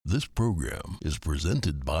This program is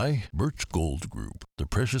presented by Birch Gold Group, the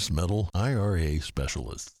precious metal IRA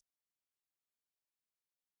specialists.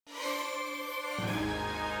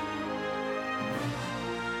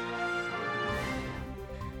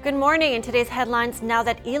 Good morning. In today's headlines, now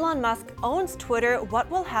that Elon Musk owns Twitter,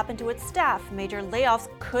 what will happen to its staff? Major layoffs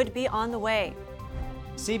could be on the way.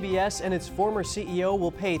 CBS and its former CEO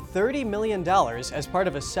will pay $30 million as part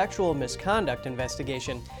of a sexual misconduct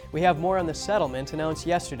investigation. We have more on the settlement announced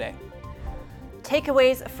yesterday.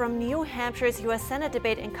 Takeaways from New Hampshire's U.S. Senate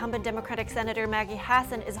debate. Incumbent Democratic Senator Maggie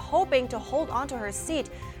Hassan is hoping to hold onto her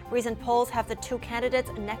seat. Recent polls have the two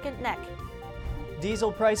candidates neck and neck.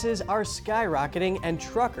 Diesel prices are skyrocketing and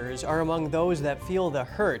truckers are among those that feel the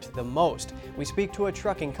hurt the most. We speak to a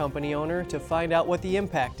trucking company owner to find out what the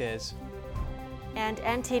impact is. And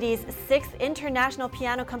NTD's 6th International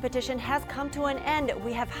Piano Competition has come to an end.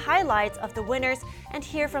 We have highlights of the winners and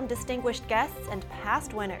hear from distinguished guests and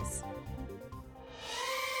past winners.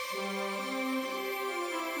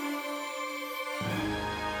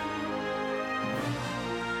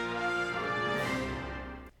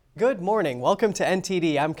 Good morning. Welcome to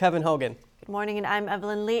NTD. I'm Kevin Hogan. Good morning, and I'm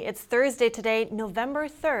Evelyn Lee. It's Thursday today, November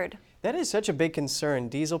 3rd. That is such a big concern,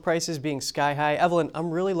 diesel prices being sky high. Evelyn, I'm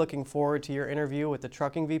really looking forward to your interview with the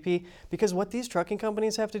trucking VP because what these trucking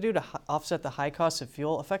companies have to do to offset the high cost of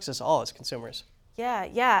fuel affects us all as consumers.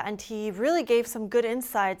 Yeah, and he really gave some good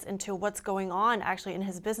insights into what's going on actually in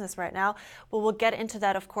his business right now. Well, we'll get into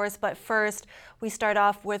that, of course, but first, we start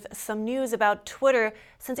off with some news about Twitter.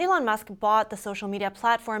 Since Elon Musk bought the social media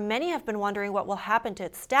platform, many have been wondering what will happen to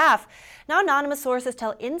its staff. Now, anonymous sources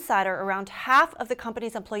tell Insider around half of the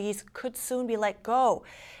company's employees could soon be let go.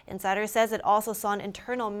 Insider says it also saw an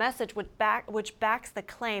internal message which backs the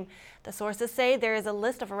claim. The sources say there is a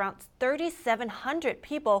list of around 3,700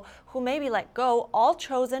 people who may be let go, all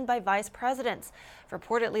chosen by vice presidents.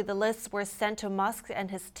 Reportedly, the lists were sent to Musk and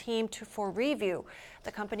his team for review.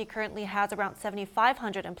 The company currently has around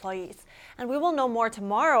 7,500 employees. And we will know more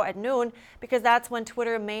tomorrow at noon because that's when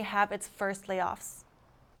Twitter may have its first layoffs.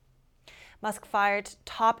 Musk fired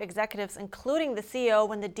top executives, including the CEO,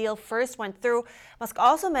 when the deal first went through. Musk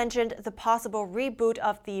also mentioned the possible reboot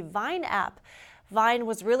of the Vine app. Vine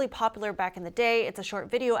was really popular back in the day. It's a short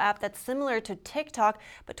video app that's similar to TikTok,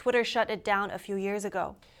 but Twitter shut it down a few years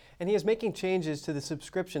ago. And he is making changes to the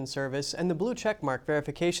subscription service and the blue checkmark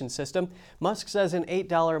verification system. Musk says an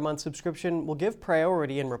 $8 a month subscription will give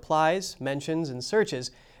priority in replies, mentions, and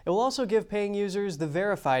searches. It will also give paying users the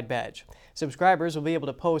verified badge. Subscribers will be able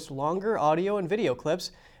to post longer audio and video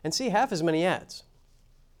clips and see half as many ads.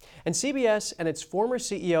 And CBS and its former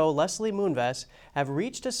CEO, Leslie Moonves, have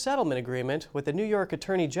reached a settlement agreement with the New York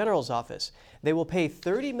Attorney General's office. They will pay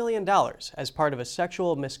 $30 million as part of a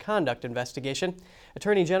sexual misconduct investigation.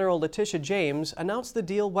 Attorney General Letitia James announced the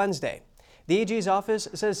deal Wednesday. The AG's office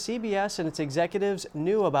says CBS and its executives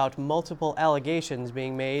knew about multiple allegations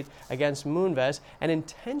being made against Moonves and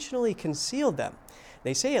intentionally concealed them.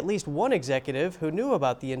 They say at least one executive who knew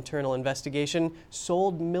about the internal investigation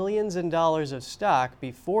sold millions in dollars of stock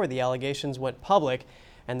before the allegations went public,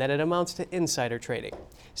 and that it amounts to insider trading.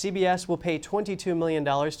 CBS will pay $22 million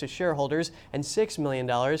to shareholders and $6 million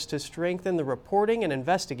to strengthen the reporting and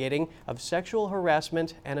investigating of sexual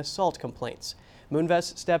harassment and assault complaints.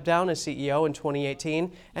 Moonves stepped down as CEO in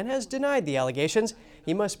 2018 and has denied the allegations.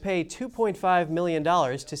 He must pay $2.5 million to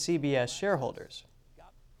CBS shareholders.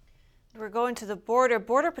 We're going to the border.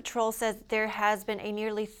 Border Patrol says there has been a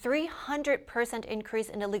nearly 300% increase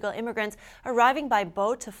in illegal immigrants arriving by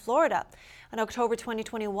boat to Florida. In October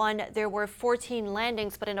 2021, there were 14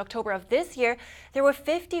 landings, but in October of this year, there were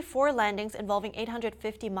 54 landings involving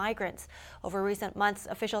 850 migrants. Over recent months,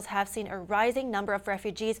 officials have seen a rising number of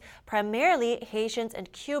refugees, primarily Haitians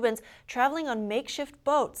and Cubans, traveling on makeshift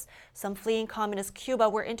boats. Some fleeing communist Cuba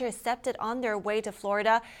were intercepted on their way to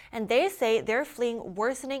Florida, and they say they're fleeing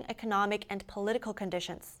worsening economic and political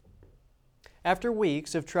conditions. After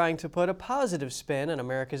weeks of trying to put a positive spin on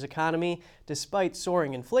America's economy, despite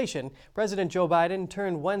soaring inflation, President Joe Biden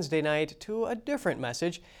turned Wednesday night to a different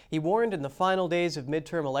message. He warned in the final days of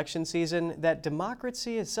midterm election season that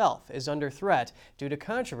democracy itself is under threat due to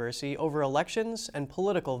controversy over elections and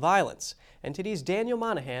political violence. NTD's Daniel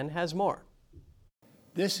Monahan has more.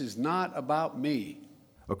 This is not about me.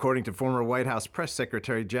 According to former White House Press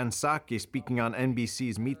Secretary Jen Psaki speaking on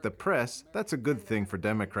NBC's Meet the Press, that's a good thing for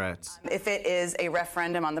Democrats. If it is a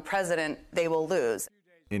referendum on the president, they will lose.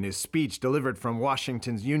 In his speech delivered from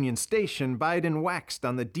Washington's Union Station, Biden waxed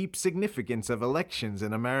on the deep significance of elections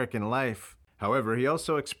in American life. However, he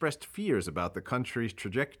also expressed fears about the country's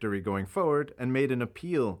trajectory going forward and made an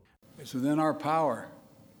appeal. It's within our power,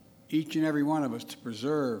 each and every one of us, to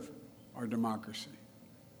preserve our democracy.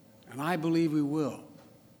 And I believe we will.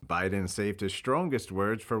 Biden saved his strongest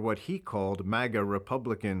words for what he called MAGA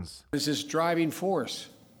Republicans. This driving force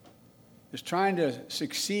is trying to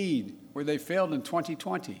succeed where they failed in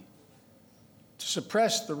 2020, to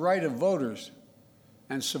suppress the right of voters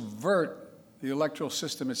and subvert the electoral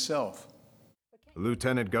system itself.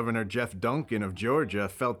 Lieutenant Governor Jeff Duncan of Georgia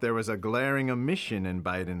felt there was a glaring omission in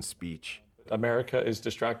Biden's speech. America is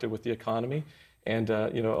distracted with the economy, and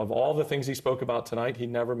of all the things he spoke about tonight, he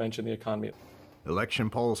never mentioned the economy. Election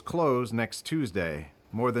polls close next Tuesday.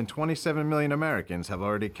 More than 27 million Americans have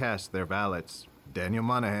already cast their ballots. Daniel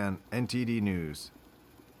Monahan, NTD News.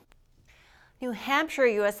 New Hampshire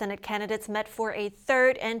U.S. Senate candidates met for a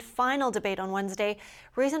third and final debate on Wednesday.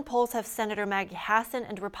 Recent polls have Senator Maggie Hassan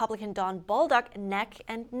and Republican Don Bolduc neck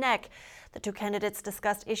and neck. The two candidates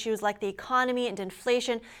discussed issues like the economy and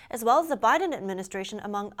inflation, as well as the Biden administration,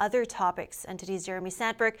 among other topics. NTD's Jeremy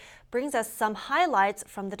Sandberg brings us some highlights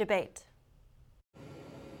from the debate.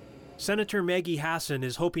 Senator Maggie Hassan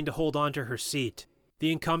is hoping to hold on to her seat.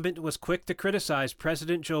 The incumbent was quick to criticize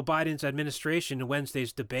President Joe Biden's administration in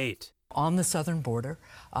Wednesday's debate. On the southern border,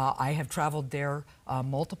 I have traveled there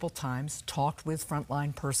multiple times, talked with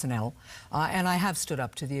frontline personnel, and I have stood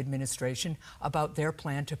up to the administration about their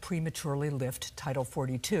plan to prematurely lift Title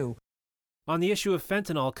 42. On the issue of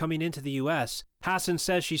fentanyl coming into the U.S., Hassan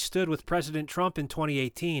says she stood with President Trump in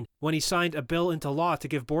 2018 when he signed a bill into law to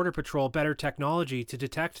give Border Patrol better technology to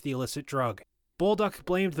detect the illicit drug. Bolduc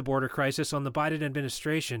blamed the border crisis on the Biden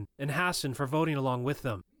administration and Hassan for voting along with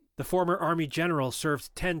them. The former Army general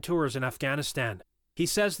served 10 tours in Afghanistan. He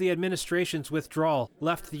says the administration's withdrawal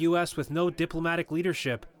left the U.S. with no diplomatic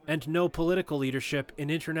leadership and no political leadership in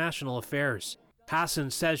international affairs.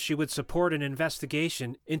 Hassan says she would support an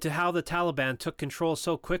investigation into how the Taliban took control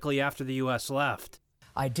so quickly after the U.S. left.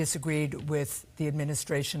 I disagreed with the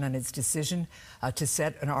administration and its decision to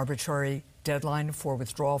set an arbitrary deadline for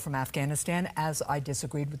withdrawal from Afghanistan, as I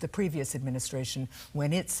disagreed with the previous administration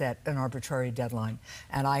when it set an arbitrary deadline.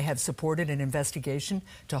 And I have supported an investigation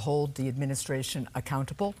to hold the administration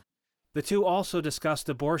accountable. The two also discussed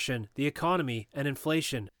abortion, the economy, and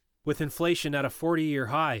inflation. With inflation at a 40-year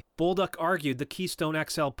high, Bolduc argued the Keystone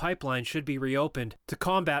XL pipeline should be reopened to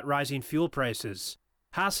combat rising fuel prices.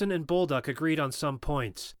 Hassan and Bolduc agreed on some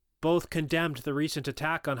points. Both condemned the recent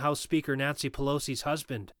attack on House Speaker Nancy Pelosi's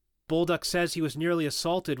husband. Bolduc says he was nearly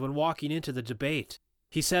assaulted when walking into the debate.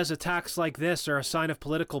 He says attacks like this are a sign of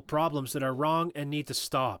political problems that are wrong and need to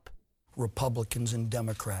stop. Republicans and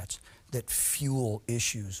Democrats that fuel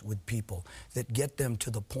issues with people, that get them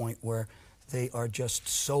to the point where they are just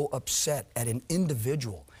so upset at an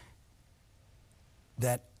individual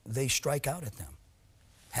that they strike out at them.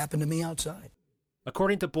 Happened to me outside.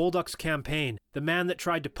 According to Bolduc's campaign, the man that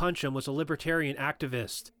tried to punch him was a libertarian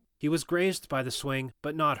activist. He was grazed by the swing,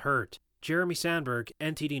 but not hurt. Jeremy Sandberg,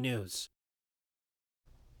 NTD News.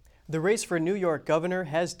 The race for New York governor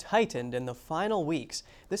has tightened in the final weeks.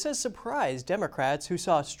 This has surprised Democrats who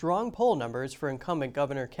saw strong poll numbers for incumbent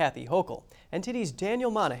Governor Kathy Hochul. NTD's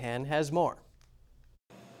Daniel Monahan has more.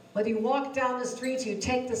 Whether you walk down the streets, you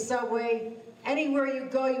take the subway, anywhere you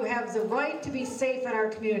go, you have the right to be safe in our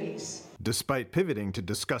communities. Despite pivoting to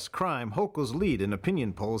discuss crime, Hochul's lead in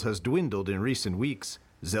opinion polls has dwindled in recent weeks.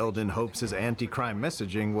 Zeldin hopes his anti-crime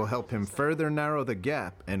messaging will help him further narrow the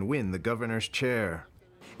gap and win the governor's chair.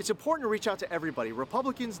 It's important to reach out to everybody,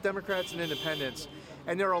 Republicans, Democrats, and independents.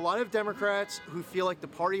 And there are a lot of Democrats who feel like the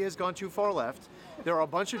party has gone too far left. There are a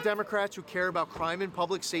bunch of Democrats who care about crime and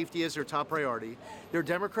public safety as their top priority. There are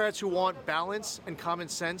Democrats who want balance and common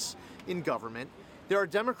sense in government. There are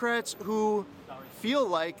Democrats who feel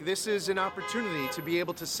like this is an opportunity to be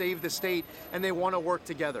able to save the state, and they want to work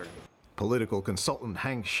together. Political consultant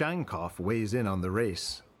Hank Shankoff weighs in on the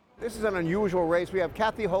race. This is an unusual race. We have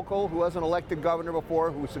Kathy Hochul, who wasn't elected governor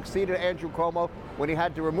before, who succeeded Andrew Cuomo when he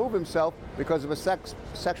had to remove himself because of a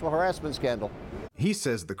sexual harassment scandal. He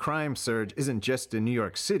says the crime surge isn't just in New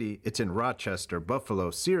York City, it's in Rochester,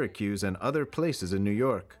 Buffalo, Syracuse, and other places in New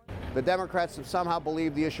York. The Democrats have somehow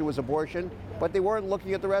believed the issue was abortion, but they weren't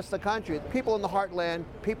looking at the rest of the country. People in the heartland,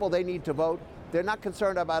 people they need to vote, they're not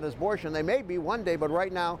concerned about abortion. They may be one day, but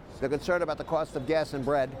right now they're concerned about the cost of gas and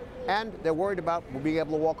bread, and they're worried about being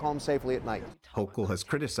able to walk home safely at night. Hochul has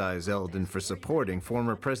criticized Zeldin for supporting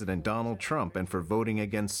former President Donald Trump and for voting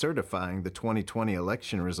against certifying the 2020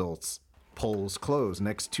 election results. Polls close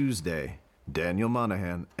next Tuesday. Daniel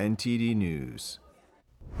Monahan, NTD News.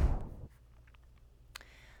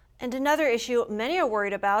 And another issue many are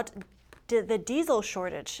worried about, the diesel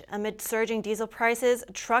shortage. Amid surging diesel prices,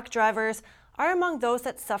 truck drivers are among those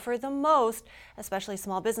that suffer the most. Especially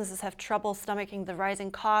small businesses have trouble stomaching the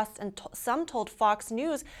rising costs, and some told Fox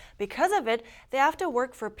News because of it, they have to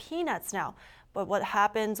work for peanuts now. But what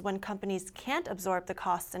happens when companies can't absorb the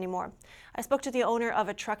costs anymore? I spoke to the owner of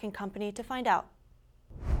a trucking company to find out.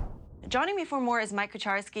 Joining me for more is Mike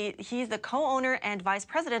Kucharski. He's the co-owner and vice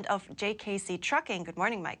president of JKC Trucking. Good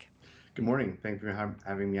morning, Mike. Good morning. Thank you for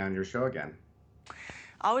having me on your show again.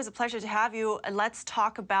 Always a pleasure to have you. Let's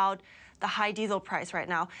talk about the high diesel price right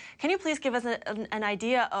now. Can you please give us an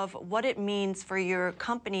idea of what it means for your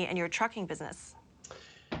company and your trucking business?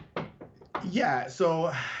 Yeah,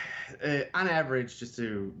 so on average, just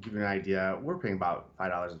to give you an idea, we're paying about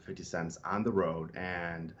 $5.50 on the road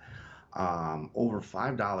and over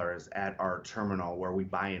 $5 at our terminal where we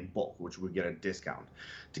buy in bulk, which we get a discount.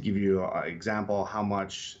 To give you an example how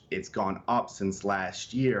much it's gone up since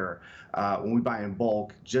last year, when we buy in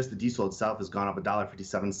bulk, just the diesel itself has gone up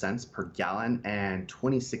 $1.57 per gallon and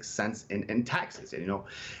 26 cents in taxes. And,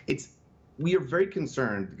 we are very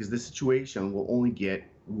concerned because this situation will only get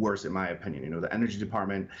worse, in my opinion. The Energy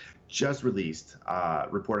Department just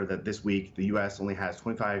reported that this week the U.S. only has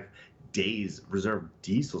 25 days reserve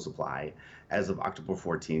diesel supply as of October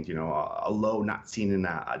 14th, a low not seen in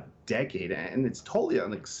a decade, and it's totally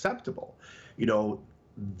unacceptable.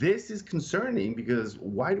 This is concerning because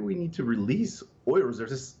why do we need to release oil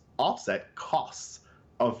reserves to offset costs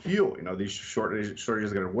of fuel? These shortages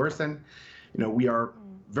are going to worsen. We are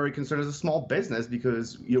very concerned as a small business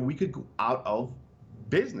because, we could go out of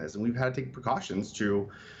business, and we've had to take precautions to,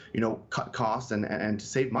 cut costs and to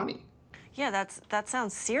save money. Yeah, that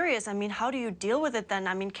sounds serious. I mean, how do you deal with it then?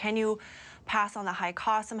 I mean, can you pass on the high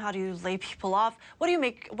costs? How do you lay people off?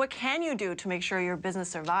 What can you do to make sure your business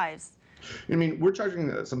survives? We're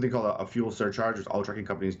charging something called a fuel surcharge, which all trucking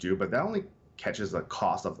companies do, but that only catches the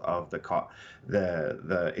cost of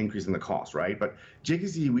the increase in the cost, right? But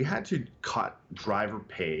JKC, we had to cut driver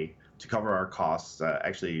pay to cover our costs.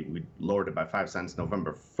 Actually, we lowered it by 5 cents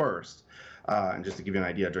November 1st. And just to give you an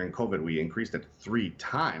idea, during COVID, we increased it 3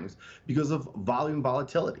 times because of volume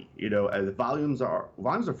volatility. The volumes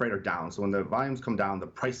of freight are down. So when the volumes come down, the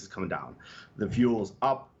prices come down. The fuel's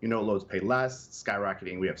up, loads pay less,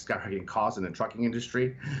 skyrocketing. We have skyrocketing costs in the trucking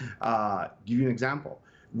industry. Give you an example.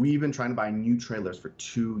 We've been trying to buy new trailers for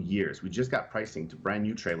 2 years. We just got pricing to brand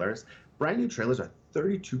new trailers. Brand new trailers are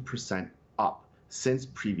 32% up since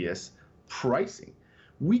previous pricing.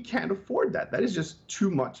 We can't afford that. That is just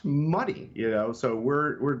too much money, So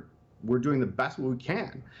we're doing the best we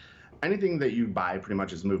can. Anything that you buy pretty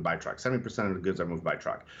much is moved by truck. 70% of the goods are moved by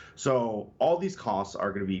truck. So all these costs are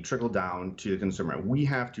going to be trickled down to the consumer. We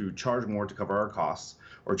have to charge more to cover our costs,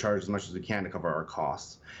 or charge as much as we can to cover our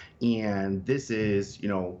costs. And this is,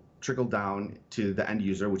 trickled down to the end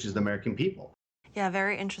user, which is the American people. Yeah,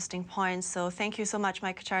 very interesting points. So thank you so much,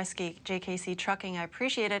 Mike Kucharski, JKC Trucking. I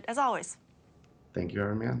appreciate it, as always. Thank you, for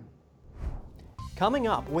having me on. Coming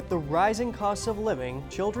up, with the rising costs of living,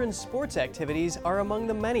 children's sports activities are among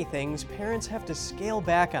the many things parents have to scale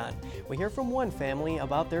back on. We hear from one family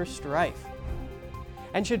about their strife.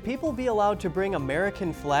 And should people be allowed to bring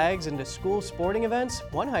American flags into school sporting events?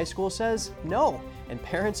 One high school says no, and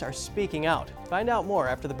parents are speaking out. Find out more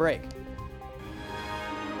after the break.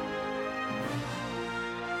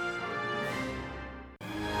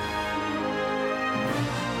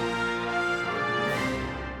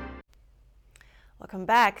 Welcome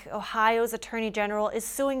back. Ohio's Attorney General is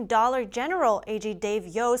suing Dollar General. AG Dave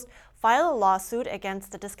Yost filed a lawsuit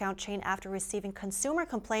against the discount chain after receiving consumer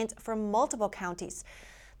complaints from multiple counties.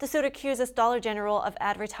 The suit accuses Dollar General of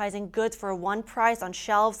advertising goods for one price on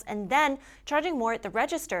shelves and then charging more at the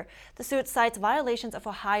register. The suit cites violations of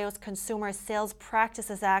Ohio's Consumer Sales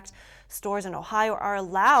Practices Act. Stores in Ohio are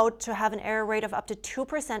allowed to have an error rate of up to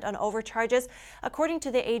 2% on overcharges. According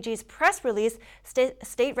to the AG's press release,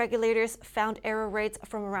 state regulators found error rates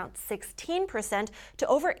from around 16% to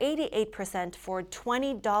over 88% for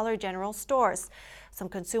 20 Dollar General stores. Some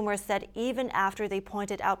consumers said even after they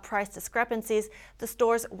pointed out price discrepancies, the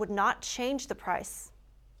stores would not change the price.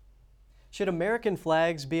 Should American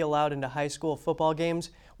flags be allowed into high school football games?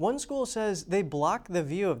 One school says they block the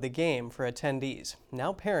view of the game for attendees.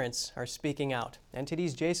 Now parents are speaking out.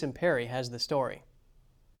 NTD's Jason Perry has the story.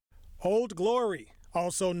 Old Glory,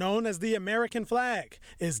 also known as the American flag,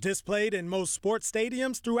 is displayed in most sports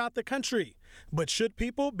stadiums throughout the country. But should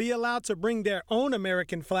people be allowed to bring their own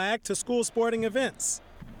American flag to school sporting events?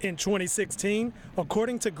 In 2016,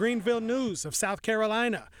 according to Greenville News of South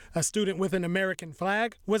Carolina, a student with an American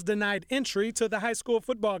flag was denied entry to the high school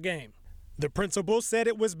football game. The principal said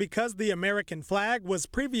it was because the American flag was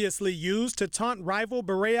previously used to taunt rival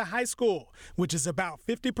Berea High School, which is about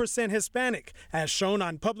 50% Hispanic, as shown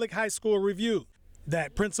on Public High School Review.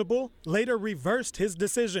 That principal later reversed his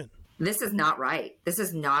decision. This is not right. This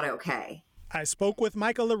is not okay. I spoke with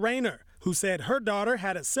Michaela Rayner, who said her daughter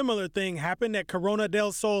had a similar thing happen at Corona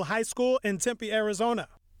del Sol High School in Tempe, Arizona.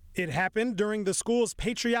 It happened during the school's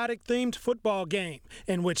patriotic-themed football game,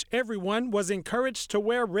 in which everyone was encouraged to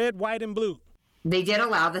wear red, white, and blue. They did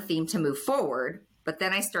allow the theme to move forward, but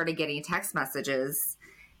then I started getting text messages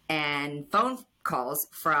and phone calls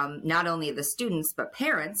from not only the students, but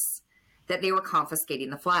parents, that they were confiscating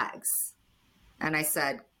the flags. And I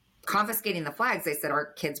said, confiscating the flags? They said,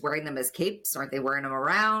 are kids wearing them as capes? Aren't they wearing them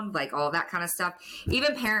around? Like all that kind of stuff.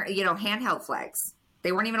 Even handheld flags.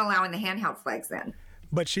 They weren't even allowing the handheld flags then.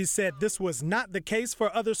 But she said this was not the case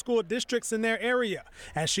for other school districts in their area,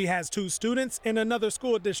 as she has 2 students in another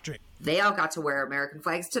school district. They all got to wear American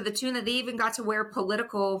flags to the tune that they even got to wear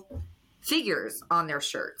political figures on their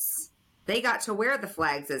shirts. They got to wear the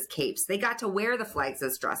flags as capes. They got to wear the flags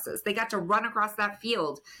as dresses. They got to run across that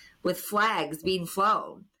field with flags being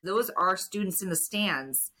flown. Those are students in the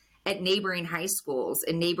stands at neighboring high schools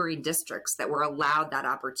and neighboring districts that were allowed that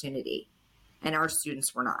opportunity, and our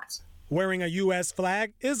students were not. Wearing a U.S.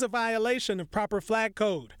 flag is a violation of proper flag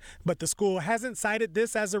code, but the school hasn't cited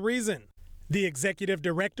this as a reason. The executive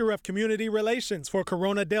director of community relations for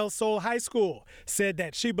Corona del Sol High School said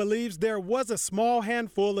that she believes there was a small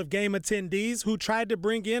handful of game attendees who tried to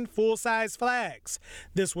bring in full-size flags.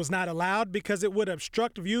 This was not allowed because it would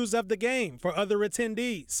obstruct views of the game for other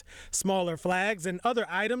attendees. Smaller flags and other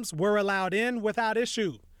items were allowed in without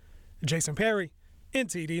issue. Jason Perry,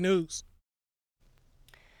 NTD News.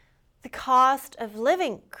 The cost of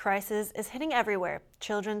living crisis is hitting everywhere.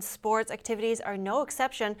 Children's sports activities are no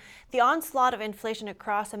exception. The onslaught of inflation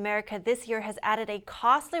across America this year has added a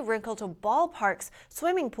costly wrinkle to ballparks,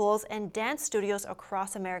 swimming pools, and dance studios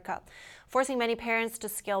across America, forcing many parents to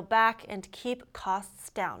scale back and keep costs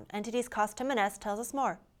down. NTD's Costa Menes tells us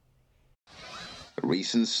more.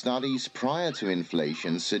 Recent studies prior to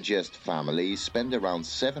inflation suggest families spend around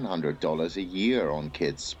 $700 a year on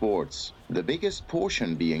kids' sports, the biggest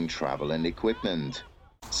portion being travel and equipment.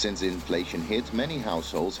 Since inflation hit, many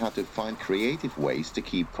households had to find creative ways to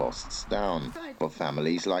keep costs down. For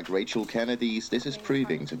families like Rachel Kennedy's, this is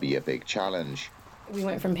proving to be a big challenge. We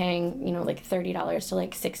went from paying, like $30 to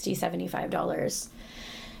like $60, $75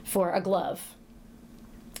 for a glove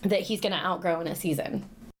that he's going to outgrow in a season.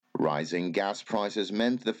 Rising gas prices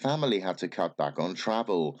meant the family had to cut back on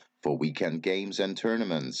travel for weekend games and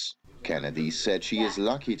tournaments. Kennedy said she is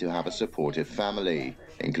lucky to have a supportive family,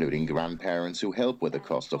 including grandparents who help with the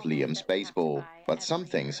cost of Liam's baseball. But some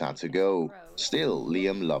things had to go. Still,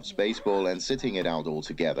 Liam loves baseball, and sitting it out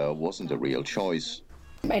altogether wasn't a real choice.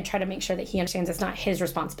 I try to make sure that he understands it's not his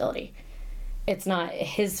responsibility. It's not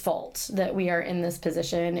his fault that we are in this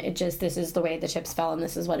position. This is the way the chips fell and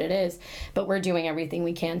this is what it is. But we're doing everything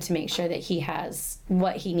we can to make sure that he has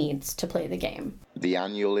what he needs to play the game. The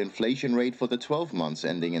annual inflation rate for the 12 months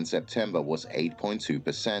ending in September was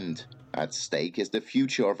 8.2%. At stake is the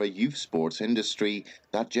future of a youth sports industry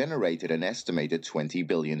that generated an estimated $20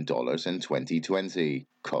 billion in 2020.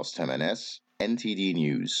 Costa Menes, NTD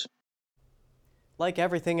News. Like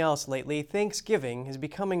everything else lately, Thanksgiving is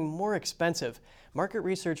becoming more expensive. Market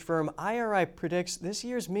research firm IRI predicts this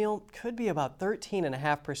year's meal could be about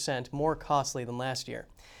 13.5% more costly than last year.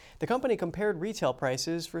 The company compared retail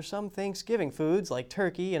prices for some Thanksgiving foods like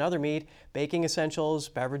turkey and other meat, baking essentials,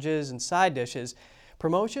 beverages, and side dishes.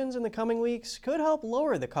 Promotions in the coming weeks could help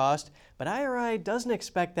lower the cost, but IRI doesn't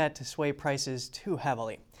expect that to sway prices too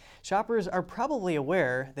heavily. Shoppers are probably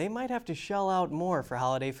aware they might have to shell out more for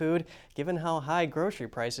holiday food, given how high grocery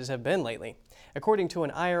prices have been lately. According to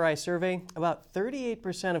an IRI survey, about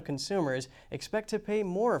 38% of consumers expect to pay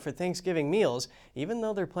more for Thanksgiving meals, even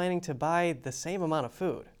though they're planning to buy the same amount of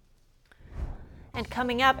food. And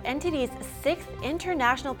coming up, NTD's 6th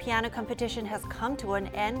International Piano Competition has come to an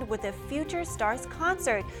end with a Future Stars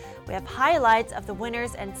concert. We have highlights of the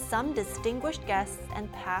winners and some distinguished guests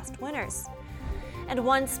and past winners. And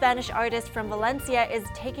one Spanish artist from Valencia is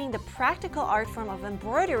taking the practical art form of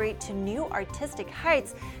embroidery to new artistic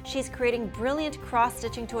heights. She's creating brilliant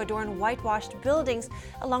cross-stitching to adorn whitewashed buildings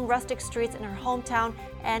along rustic streets in her hometown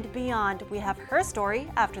and beyond. We have her story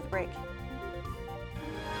after the break.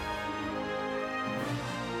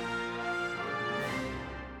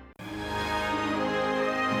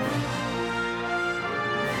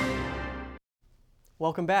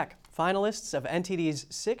 Welcome back. Finalists of NTD's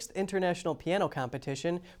 6th International Piano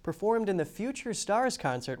Competition performed in the Future Stars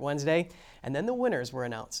concert Wednesday, and then the winners were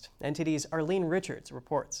announced. NTD's Arlene Richards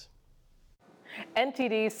reports.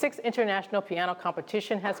 NTD's 6th International Piano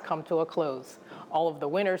Competition has come to a close. All of the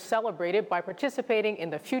winners celebrated by participating in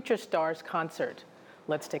the Future Stars concert.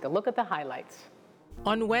 Let's take a look at the highlights.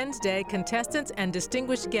 On Wednesday, contestants and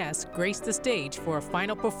distinguished guests graced the stage for a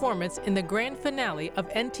final performance in the grand finale of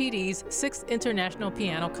NTD's 6th International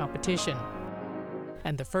Piano Competition.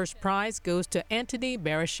 And the first prize goes to Antony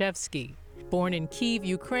Bereshevsky. Born in Kyiv,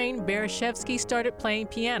 Ukraine, Bereshevsky started playing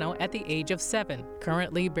piano at the age of 7.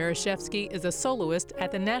 Currently, Bereshevsky is a soloist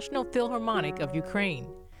at the National Philharmonic of Ukraine.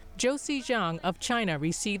 Josie Zhang of China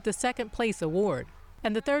received the second place award,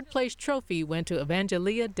 and the third place trophy went to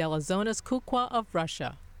Evangelia Delazonas Kukwa of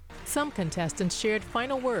Russia. Some contestants shared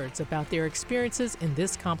final words about their experiences in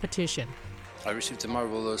this competition. I received a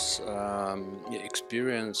marvelous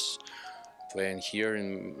experience playing here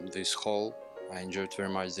in this hall. I enjoyed very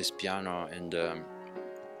much this piano, and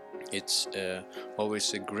it's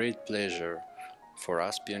always a great pleasure for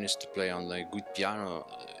us pianists to play on a good piano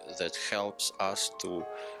that helps us to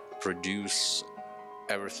produce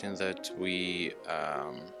everything that we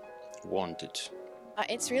wanted.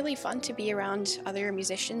 It's really fun to be around other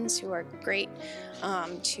musicians who are great,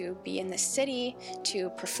 to be in this city, to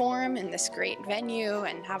perform in this great venue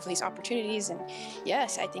and have these opportunities. And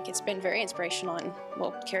yes, I think it's been very inspirational and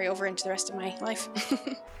will carry over into the rest of my life.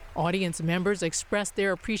 Audience members expressed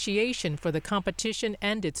their appreciation for the competition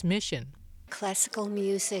and its mission. Classical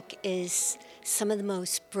music is some of the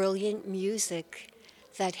most brilliant music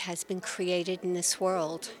that has been created in this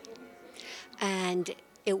world. And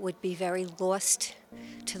it would be very lost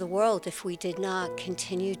to the world if we did not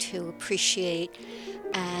continue to appreciate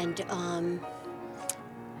and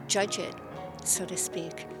judge it, so to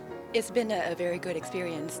speak. It's been a very good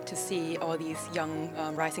experience to see all these young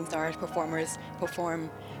rising stars performers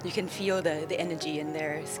perform. You can feel the energy and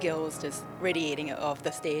their skills just radiating off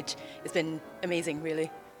the stage. It's been amazing,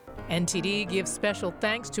 really. NTD gives special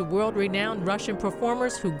thanks to world-renowned Russian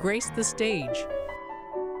performers who graced the stage.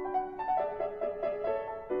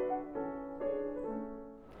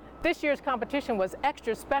 This year's competition was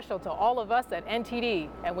extra special to all of us at NTD,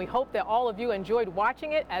 and we hope that all of you enjoyed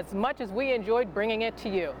watching it as much as we enjoyed bringing it to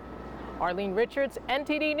you. Arlene Richards,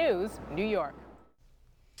 NTD News, New York.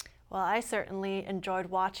 Well, I certainly enjoyed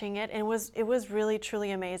watching it, and it was really,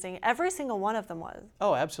 truly amazing. Every single one of them was.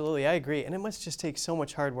 Oh, absolutely, I agree. And it must just take so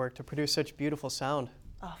much hard work to produce such beautiful sound.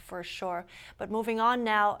 Oh, for sure. But moving on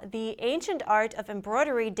now, the ancient art of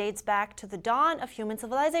embroidery dates back to the dawn of human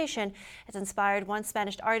civilization. It's inspired one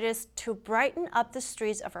Spanish artist to brighten up the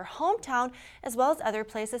streets of her hometown as well as other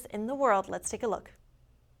places in the world. Let's take a look.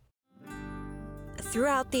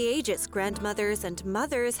 Throughout the ages, grandmothers and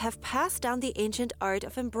mothers have passed down the ancient art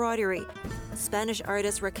of embroidery. Spanish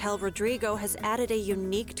artist Raquel Rodrigo has added a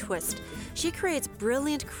unique twist. She creates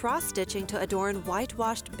brilliant cross-stitching to adorn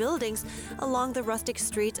whitewashed buildings along the rustic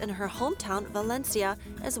streets in her hometown, Valencia,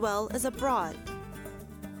 as well as abroad.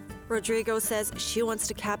 Rodrigo says she wants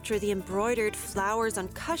to capture the embroidered flowers on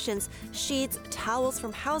cushions, sheets, towels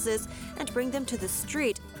from houses, and bring them to the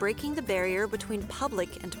street, breaking the barrier between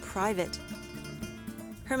public and private.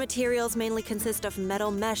 Her materials mainly consist of metal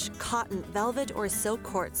mesh, cotton, velvet, or silk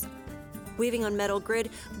cords. Weaving on metal grid,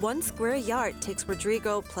 1 square yard takes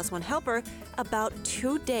Rodrigo, plus one helper, about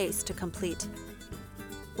 2 days to complete.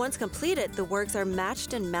 Once completed, the works are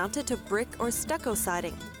matched and mounted to brick or stucco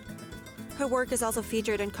siding. Her work is also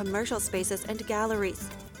featured in commercial spaces and galleries.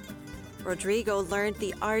 Rodrigo learned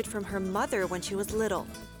the art from her mother when she was little.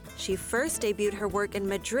 She first debuted her work in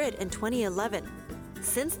Madrid in 2011.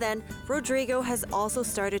 Since then, Rodrigo has also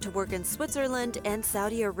started to work in Switzerland and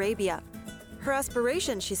Saudi Arabia. Her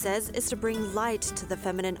aspiration, she says, is to bring light to the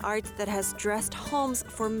feminine art that has dressed homes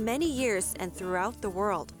for many years and throughout the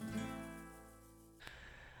world.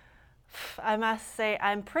 I must say,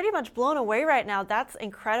 I'm pretty much blown away right now. That's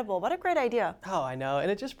incredible. What a great idea. Oh, I know. And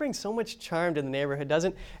it just brings so much charm to the neighborhood,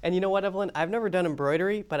 doesn't it? And you know what, Evelyn? I've never done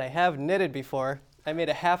embroidery, but I have knitted before. I made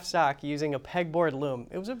a half sock using a pegboard loom.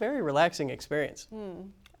 It was a very relaxing experience.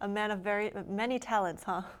 A man of many talents,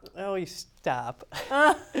 huh? Oh, you stop.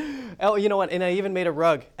 Oh, you know what? And I even made a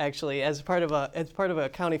rug, actually, as part of a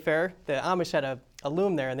county fair. The Amish had a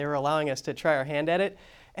loom there, and they were allowing us to try our hand at it.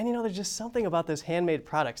 And you know, there's just something about those handmade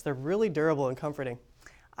products. They're really durable and comforting.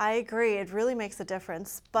 I agree. It really makes a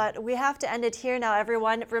difference. But we have to end it here now,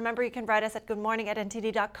 everyone. Remember, you can write us at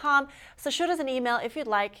goodmorning@ntd.com. So shoot us an email if you'd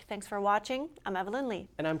like. Thanks for watching. I'm Evelyn Lee.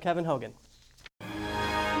 And I'm Kevin Hogan.